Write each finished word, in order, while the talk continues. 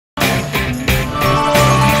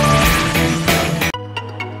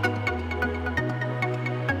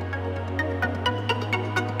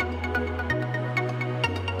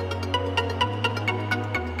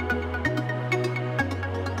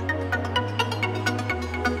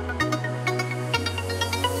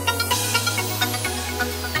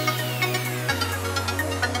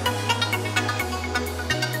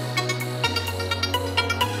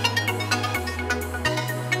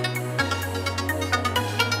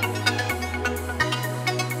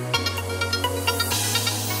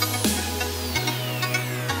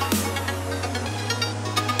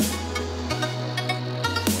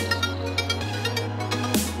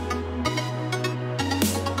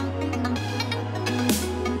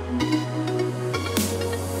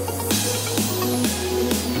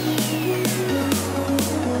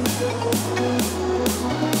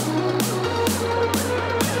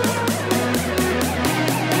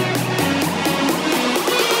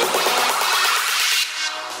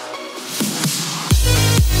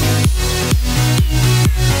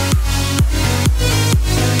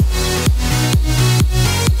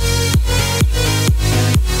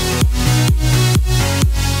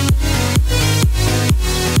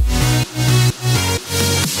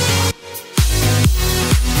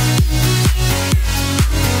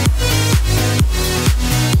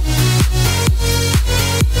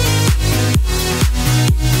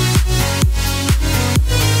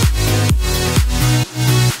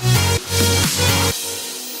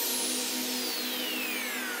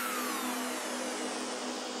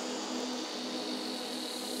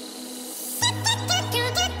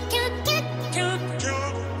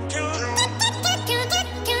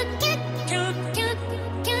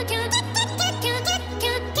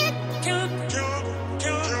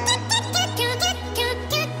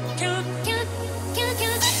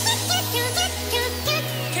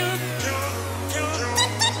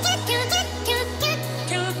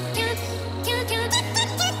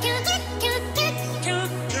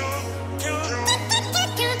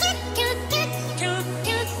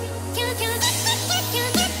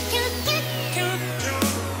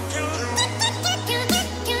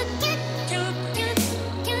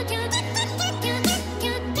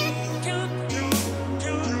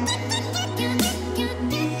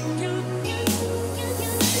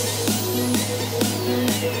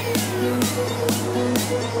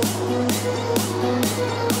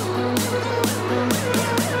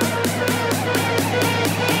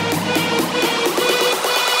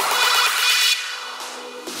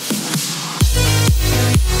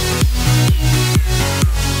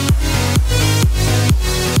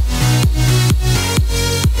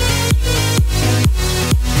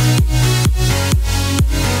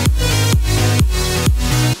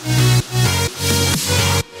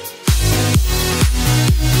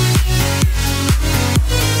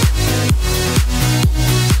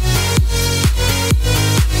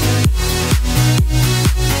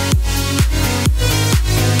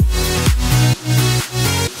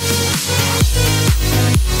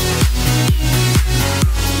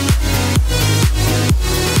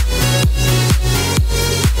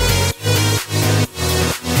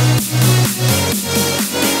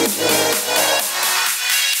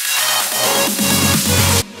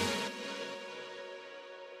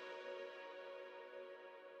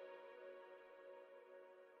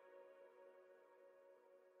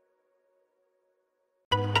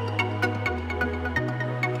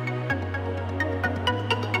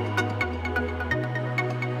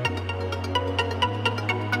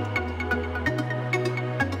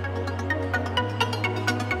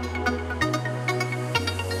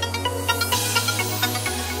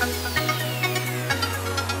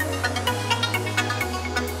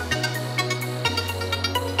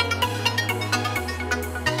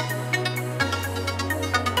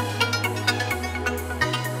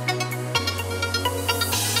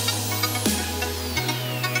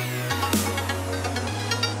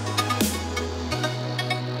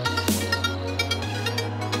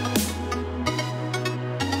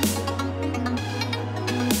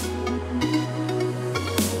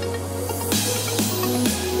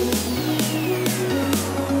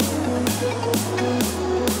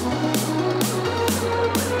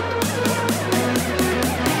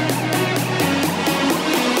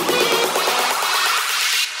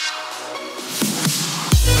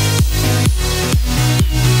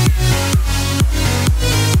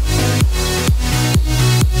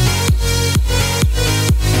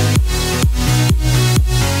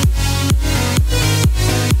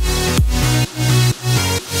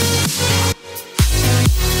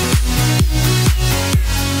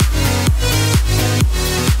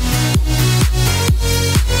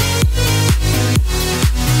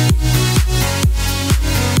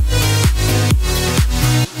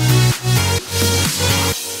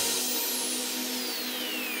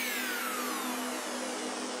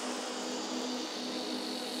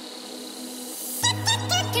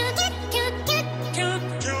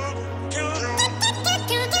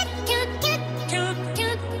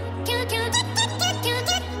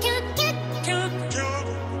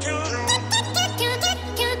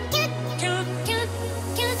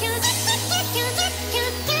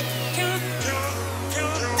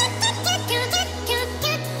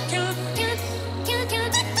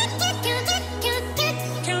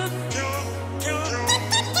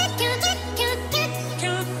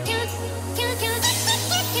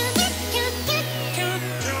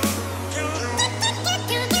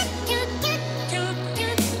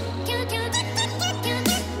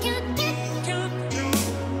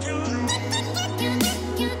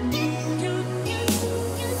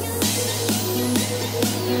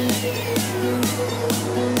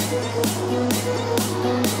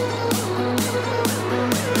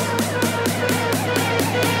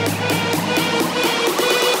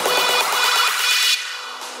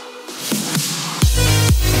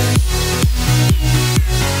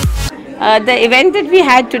The event that we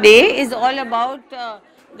had today is all about the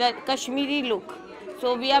Kashmiri look.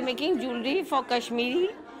 So we are making jewelry for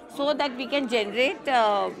Kashmiri so that we can generate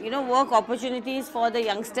work opportunities for the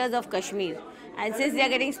youngsters of Kashmir. And since they are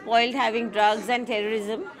getting spoiled having drugs and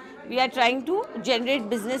terrorism, we are trying to generate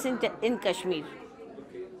business in Kashmir. We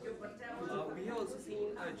have also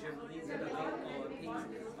seen jewelries and other things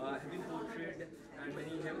have been portrayed and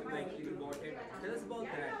many have likely bought it. Tell us about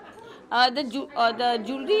that. The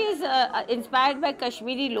jewelry is inspired by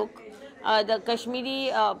Kashmiri look, the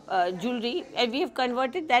Kashmiri jewelry, and we have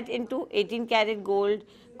converted that into 18 karat gold,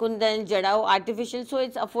 kundan, jadao, artificial, so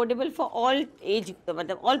it's affordable for all age,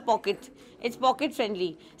 all pocket. It's pocket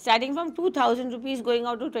friendly, starting from 2,000 rupees going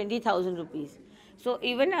out to 20,000 rupees. So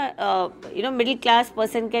even a middle class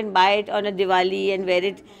person can buy it on a Diwali and wear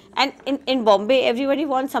it. And in Bombay, everybody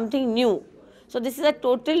wants something new. So this is a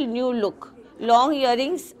total new look. Long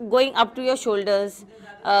earrings going up to your shoulders,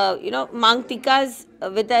 mang tikas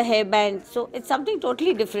with a hairband. So it's something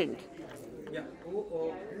totally different. Yeah.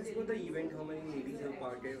 Tell us about the event. How many ladies have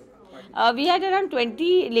We had around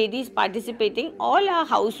 20 ladies participating. All are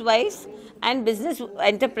housewives and business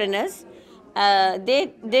entrepreneurs.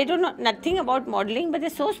 They don't know nothing about modeling, but they're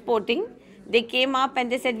so sporting. They came up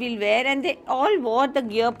and they said we'll wear, and they all wore the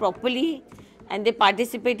gear properly, and they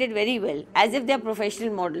participated very well, as if they're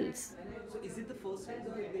professional models. So is it the first time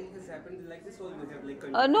the event has happened like this, or you have like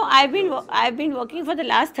No, continued years? I've been working for the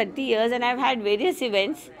last 30 years, and I've had various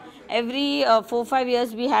events. Every 4 5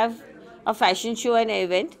 years we have a fashion show and an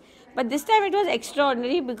event. But this time it was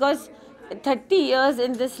extraordinary because 30 years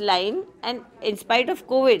in this line, and in spite of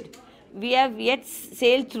COVID, we have yet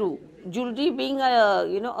sailed through. Jewelry being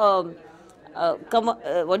a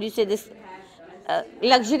what do you say, this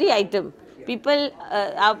luxury item. People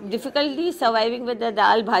are difficultly surviving with the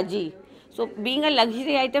dal bhaji. So being a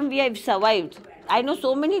luxury item, we have survived. I know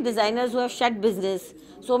so many designers who have shut business.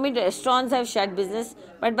 So many restaurants have shut business.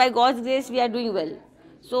 But by God's grace, we are doing well.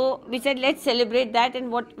 So we said, let's celebrate that.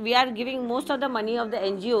 And what we are giving most of the money of the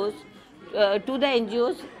NGOs to the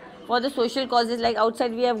NGOs for the social causes. Like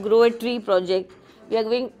outside, we have Grow a Tree project. We are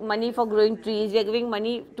giving money for growing trees. We are giving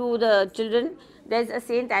money to the children. There's a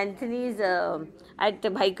Saint Anthony's at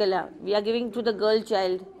Bhaikala. We are giving to the girl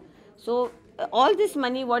child. So all this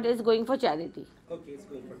money, what is going for charity? Okay, it's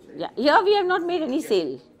going for sure. Yeah, here we have not made any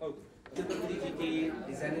sale. Okay. Shilpa Puri जी के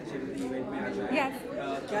designer jewellery event में आ जाए। Yes.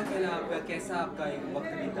 क्या कहना आपका, कैसा आपका एक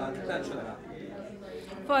वक्त बीता, कितना अच्छा लगा?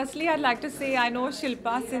 Firstly, I'd like to say I know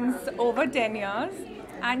Shilpa since over 10 years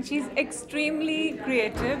and she's extremely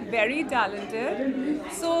creative, very talented.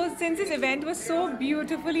 So since this event was so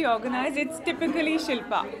beautifully organized, it's typically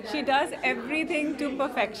Shilpa. She does everything to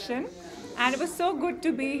perfection and it was so good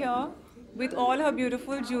to be here with all her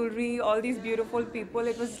beautiful jewelry, all these beautiful people.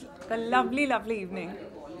 It was a lovely, lovely evening.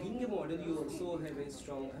 Being a model, you also have a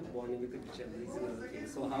strong bonding with the jewelries and other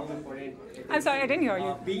things. So how important? I'm sorry, I didn't hear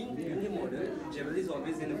you. Being a model, jewelry is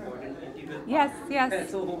always an important integral part. Yes, yes.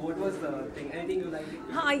 So what was the thing? Anything you like?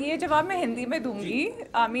 हाँ, ये जवाब मैं हिंदी में दूंगी.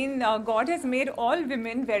 I mean, God has made all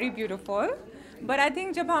women very beautiful. But I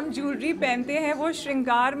think जब हम jewelry पहनते हैं, वो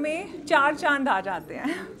श्रृंगार में 4 चांद आ जाते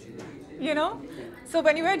हैं. You know? So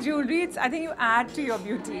when you wear jewelry, I think you add to your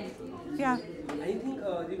beauty. Yeah. I think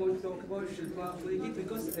we want to talk about Shilpa Purii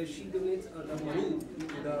because she donates the money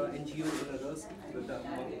to the NGOs and others.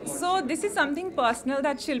 So this is something personal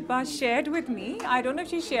that Shilpa shared with me. I don't know if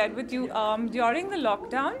she shared with you. During the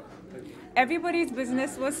lockdown, everybody's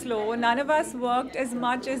business was slow. None of us worked as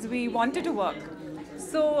much as we wanted to work.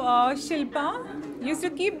 So Shilpa used to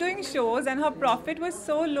keep doing shows and her profit was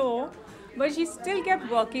so low, but she still kept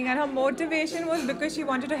working and her motivation was because she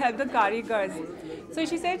wanted to help the karigars. So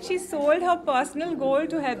she said she sold her personal gold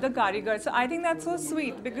to help the karigars. So I think that's so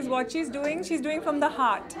sweet because what she's doing from the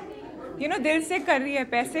heart. You know, dil se kar rahi hai,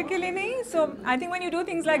 paise ke liye nahi. So I think when you do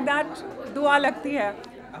things like that, dua lagti hai.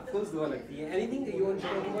 Of course, dua lagti hai. Anything you want to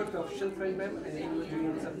talk about professional front, ma'am? And you were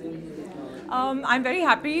doing something? I'm very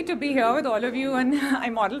happy to be here with all of you and I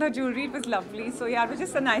modeled her jewelry. It was lovely. So yeah, it was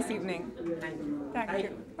just a nice evening. Thank you. Thank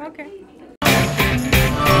you. Okay.